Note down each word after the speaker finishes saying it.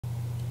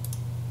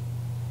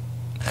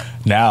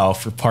Now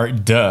for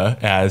part deux,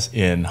 as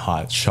in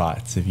Hot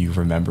Shots, if you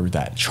remember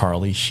that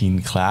Charlie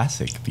Sheen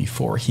classic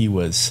before he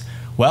was,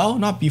 well,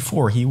 not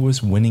before, he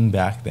was winning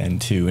back then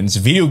too, and his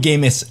video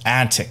game is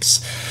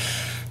antics.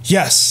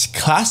 Yes,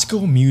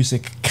 classical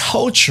music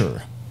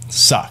culture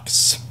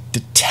sucks.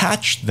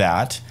 Detach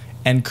that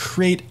and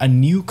create a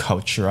new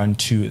culture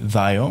unto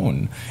thy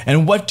own.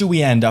 And what do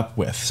we end up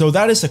with? So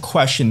that is a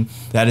question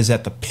that is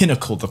at the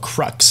pinnacle, the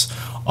crux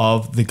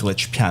of the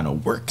Glitch Piano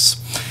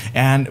Works.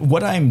 And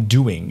what I'm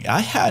doing, I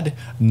had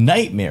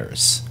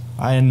nightmares.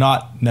 I am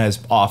not as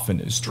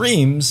often as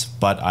dreams,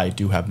 but I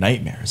do have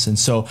nightmares. And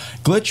so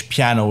Glitch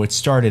Piano, it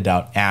started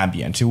out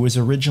ambient. It was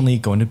originally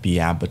going to be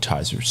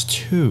Ambitizers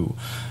 2.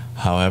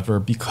 However,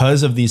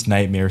 because of these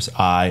nightmares,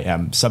 I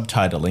am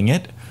subtitling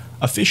it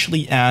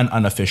officially and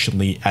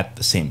unofficially at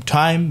the same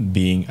time,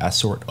 being a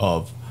sort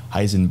of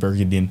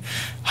Heisenbergian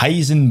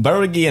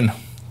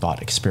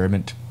thought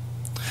experiment,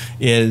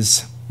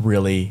 is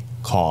really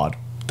called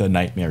the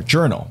Nightmare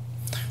Journal.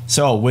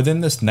 So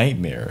within this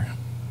nightmare,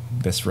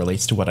 this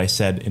relates to what I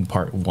said in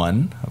part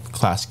one of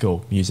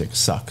Classical Music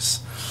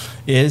Sucks,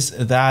 is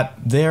that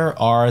there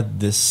are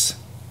this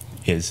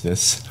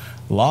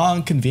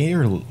long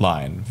conveyor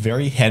line,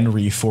 very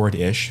Henry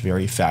Ford-ish,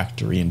 very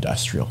factory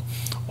industrial.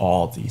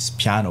 All these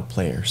piano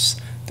players,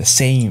 the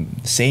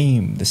same.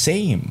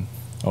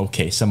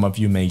 Okay, some of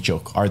you may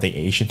joke, are they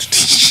Asian?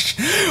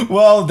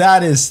 Well,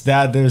 there's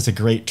a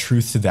great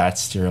truth to that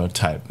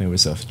stereotype. There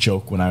was a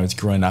joke when I was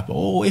growing up.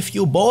 Oh, if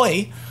you're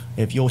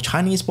a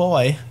Chinese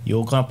boy,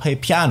 you're gonna play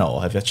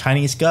piano. If you're a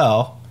Chinese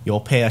girl,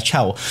 you'll play a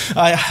cello.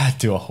 I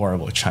do a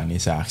horrible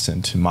Chinese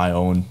accent. My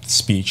own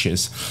speech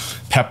is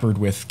peppered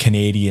with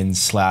Canadian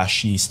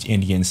 / East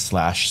Indian /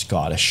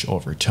 Scottish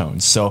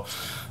overtones. So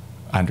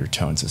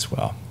undertones as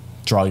well.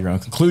 Draw your own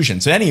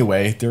conclusions.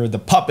 Anyway, they're the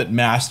puppet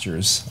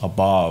masters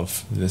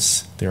above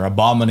this. They're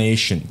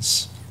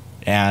abominations.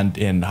 And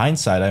in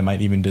hindsight, I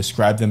might even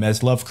describe them as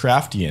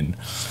Lovecraftian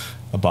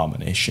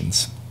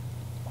abominations.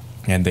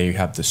 And they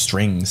have the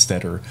strings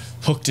that are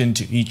hooked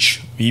into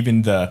each,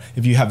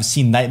 if you have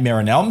seen Nightmare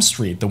on Elm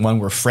Street, the one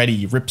where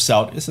Freddy rips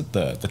out, is it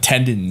the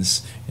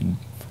tendons and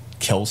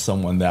kills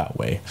someone that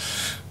way?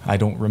 I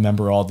don't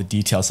remember all the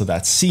details of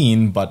that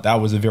scene, but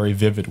that was a very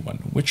vivid one,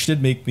 which did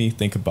make me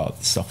think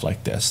about stuff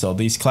like this. So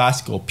these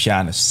classical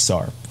pianists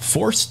are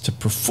forced to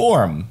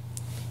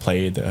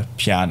play the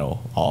piano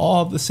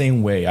all the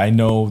same way. I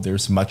know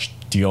there's much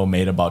deal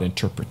made about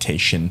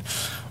interpretation.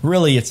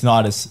 Really, it's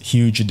not as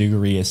huge a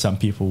degree as some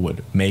people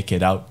would make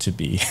it out to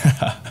be.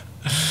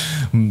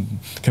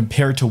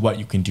 Compared to what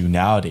you can do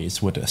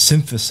nowadays with a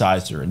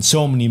synthesizer and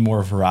so many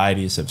more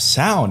varieties of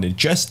sound, it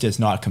just does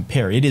not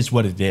compare. It is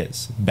what it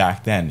is.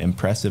 Back then,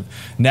 impressive.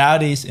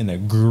 Nowadays, in a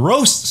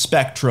gross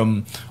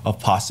spectrum of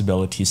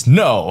possibilities,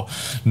 no,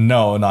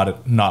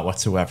 not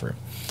whatsoever.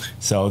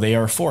 So they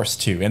are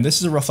forced to, and this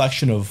is a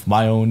reflection of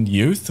my own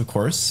youth, of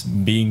course,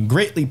 being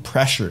greatly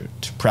pressured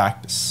to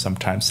practice,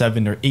 sometimes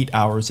 7 or 8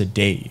 hours a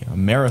day, a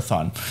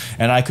marathon.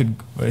 And I could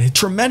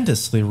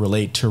tremendously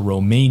relate to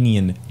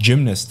Romanian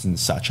gymnasts and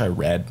such. I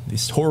read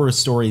these horror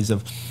stories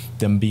of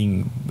them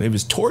it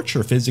was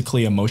torture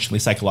physically, emotionally,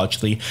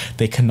 psychologically.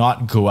 They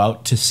cannot go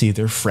out to see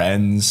their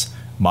friends.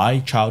 My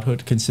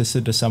childhood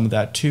consisted of some of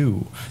that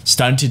too.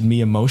 Stunted me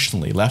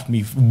emotionally, left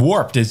me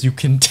warped, as you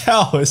can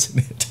tell,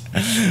 isn't it?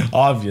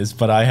 Obvious,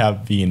 but I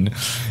have been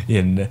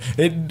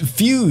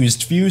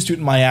fused with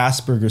my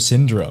Asperger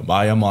syndrome.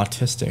 I am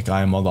autistic.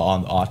 I am on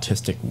the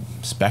autistic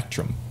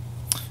spectrum.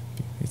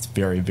 It's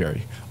very,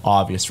 very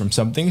obvious from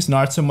some things,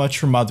 not so much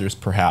from others,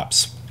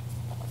 perhaps.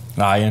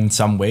 I, in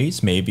some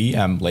ways, maybe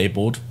am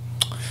labeled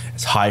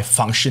as high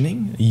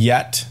functioning,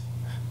 yet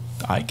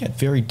I get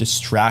very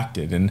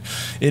distracted, and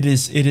it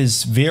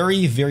is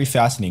very, very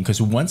fascinating,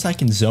 because once I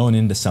can zone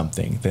into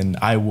something, then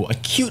I will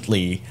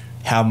acutely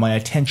have my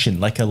attention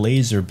like a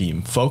laser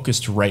beam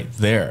focused right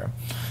there.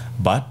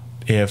 But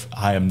if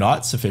I am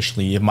not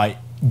sufficiently, if my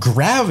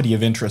gravity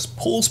of interest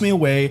pulls me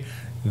away,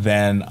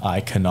 then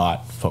I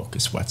cannot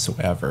focus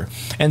whatsoever.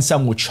 And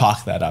some would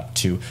chalk that up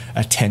to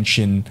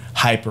attention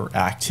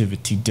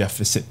hyperactivity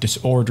deficit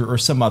disorder or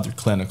some other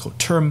clinical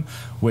term,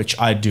 which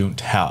I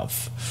don't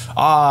have.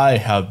 I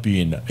have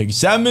been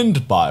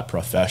examined by a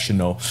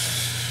professional,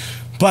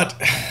 but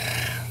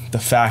the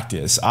fact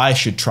is, I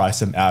should try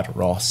some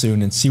Adderall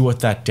soon and see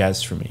what that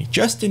does for me,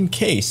 just in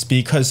case,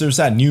 because there's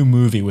that new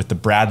movie with the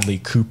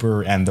Bradley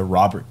Cooper and the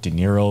Robert De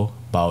Niro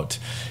about,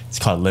 it's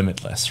called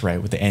Limitless,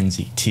 right, with the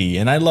NZT.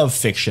 And I love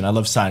fiction. I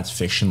love science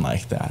fiction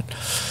like that.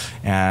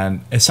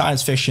 And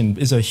science fiction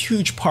is a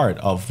huge part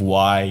of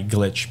why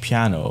Glitch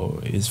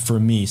Piano is, for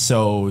me,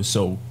 so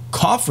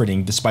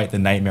comforting despite the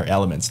nightmare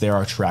elements. There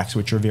are tracks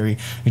which are very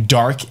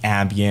dark,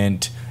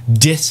 ambient,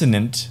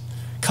 dissonant,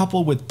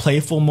 coupled with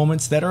playful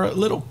moments that are a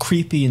little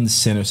creepy and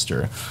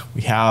sinister.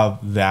 We have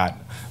that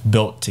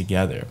built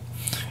together.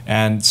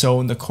 And so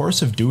in the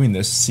course of doing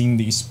this, seeing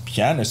these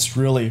pianists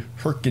really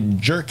herk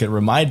and jerk, it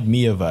reminded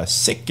me of a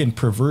sick and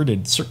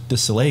perverted Cirque du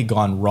Soleil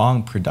gone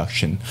wrong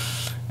production.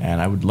 And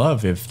I would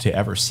love if to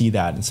ever see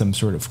that in some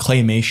sort of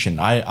claymation.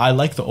 I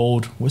like the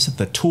old, was it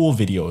the Tool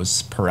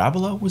videos?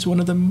 Parabola was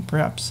one of them,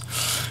 perhaps.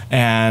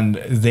 And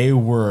they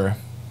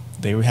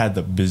had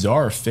the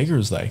bizarre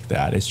figures like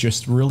that. It's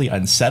just really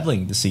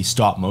unsettling to see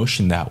stop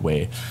motion that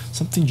way.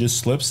 Something just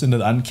slips into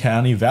the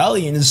uncanny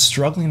valley and is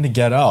struggling to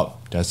get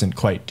out. Doesn't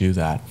quite do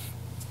that.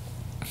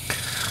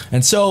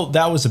 And so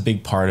that was a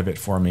big part of it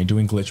for me,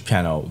 doing glitch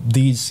piano.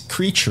 These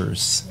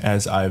creatures,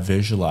 as I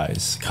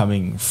visualize,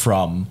 coming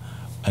from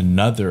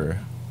another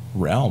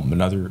realm,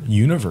 another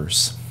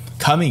universe,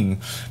 coming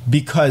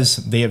because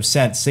they have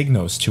sent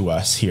signals to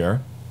us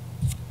here.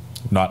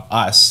 Not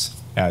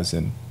us, as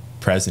in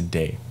present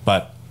day,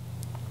 but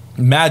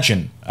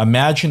imagine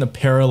a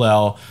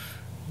parallel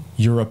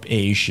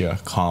Europe-Asia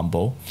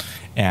combo,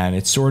 and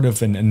it's sort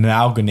of an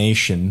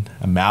amalgamation,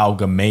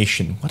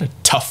 what a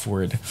tough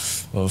word,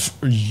 of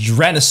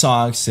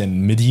Renaissance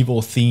and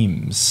medieval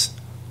themes.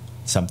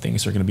 Some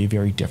things are going to be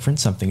very different,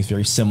 some things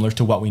very similar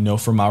to what we know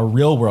from our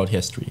real world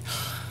history.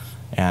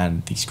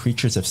 And these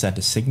creatures have sent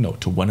a signal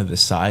to one of the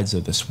sides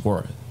of this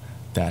war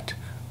that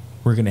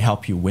we're going to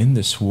help you win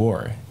this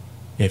war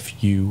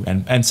if you,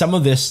 and some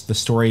of this, the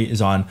story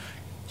is on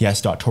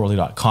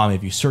yes.torley.com.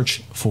 If you search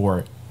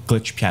for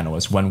glitch piano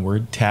as one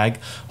word tag,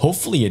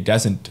 hopefully it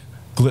doesn't,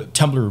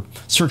 Tumblr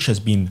search has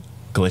been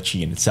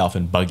glitchy in itself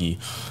and buggy,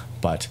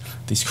 but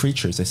these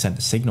creatures, they sent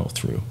a signal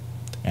through,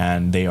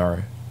 and they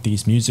are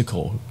these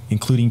musical,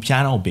 including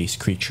piano-based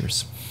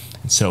creatures.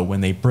 And so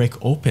when they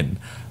break open,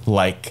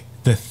 like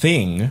The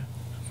Thing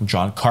from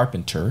John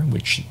Carpenter,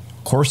 which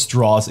of course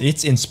draws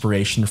its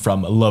inspiration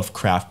from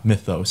Lovecraft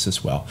mythos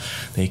as well,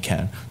 they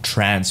can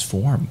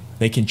transform,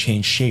 they can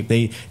change shape.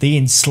 They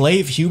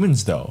enslave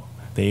humans, though.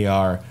 They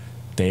are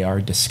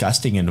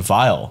disgusting and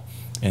vile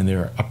in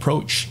their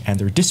approach and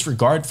their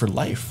disregard for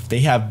life. They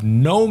have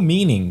no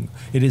meaning.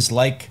 It is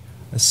like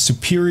a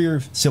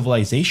superior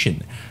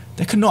civilization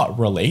that cannot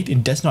relate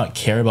and does not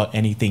care about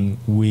anything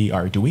we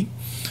are doing.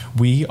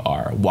 We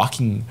are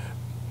walking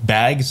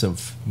bags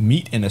of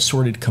meat and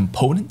assorted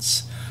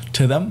components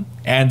to them,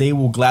 and they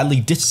will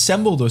gladly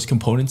disassemble those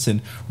components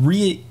and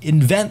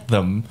reinvent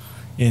them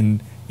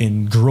in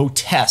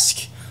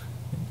grotesque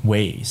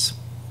ways,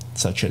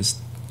 such as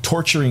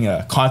torturing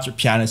a concert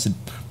pianist and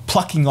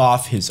plucking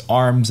off his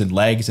arms and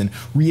legs and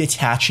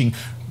reattaching,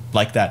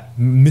 like that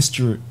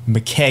Mr.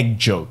 McKegg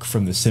joke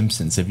from The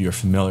Simpsons, if you're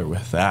familiar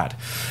with that.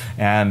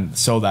 And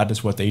so that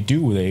is what they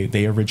do.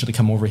 They originally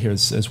come over here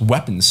as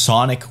weapons.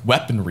 Sonic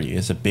weaponry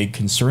is a big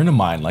concern of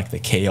mine, like the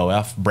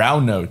KOF,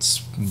 brown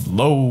notes,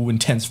 low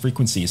intense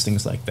frequencies,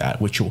 things like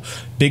that,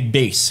 big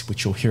bass,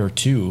 which you'll hear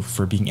too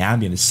for being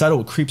ambient. It's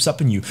subtle, it creeps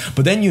up in you,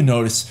 but then you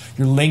notice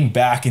you're laying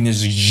back and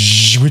there's,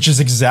 which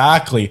is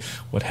exactly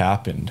what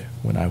happened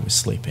when I was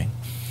sleeping.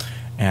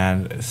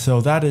 And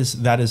so that is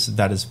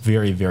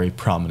very, very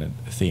prominent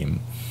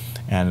theme.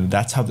 And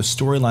that's how the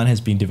storyline has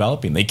been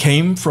developing. They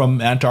came from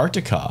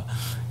Antarctica.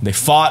 They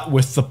fought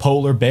with the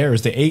polar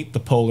bears. They ate the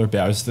polar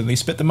bears. Then they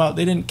spit them out.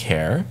 They didn't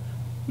care.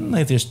 And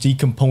they just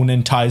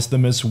decomponentized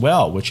them as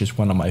well, which is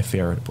one of my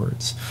favorite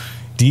words.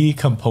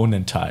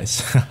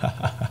 Decomponentize.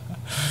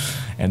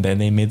 And then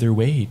they made their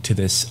way to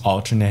this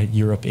alternate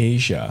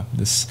Europe-Asia.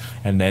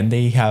 And then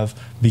they have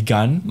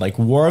begun, like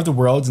War of the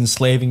Worlds,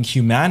 enslaving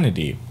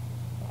humanity.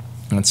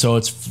 And so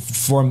it's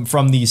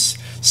from these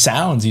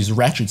sounds, these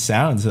wretched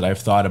sounds, that I've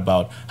thought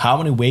about how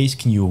many ways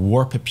can you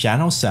warp a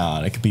piano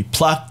sound. It can be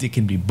plucked, it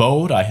can be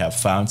bowed. I have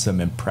found some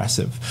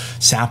impressive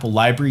sample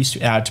libraries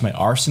to add to my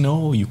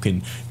arsenal. You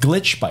can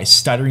glitch by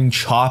stuttering,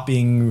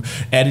 chopping,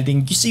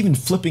 editing, just even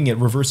flipping it,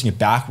 reversing it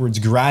backwards,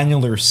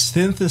 granular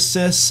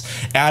synthesis,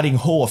 adding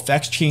whole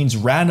effects chains,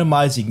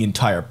 randomizing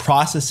entire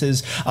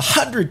processes,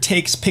 100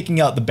 takes, picking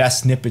out the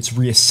best snippets,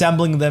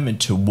 reassembling them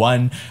into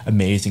one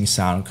amazing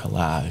sound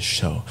collage.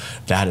 So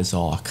that is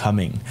all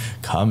coming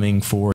for